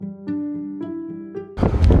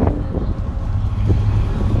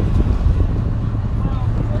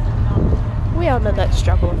We all know that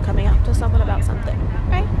struggle of coming out to someone about something,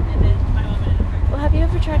 right? Well, have you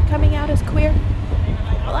ever tried coming out as queer?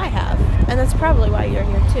 Well, I have, and that's probably why you're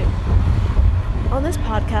here too. On this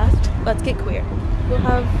podcast, Let's Get Queer, we'll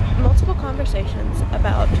have multiple conversations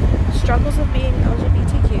about struggles of being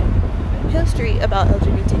LGBTQ, history about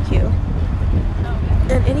LGBTQ,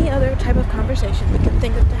 and any other type of conversation we can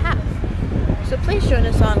think of to have. So please join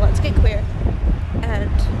us on Let's Get Queer,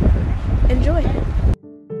 and enjoy.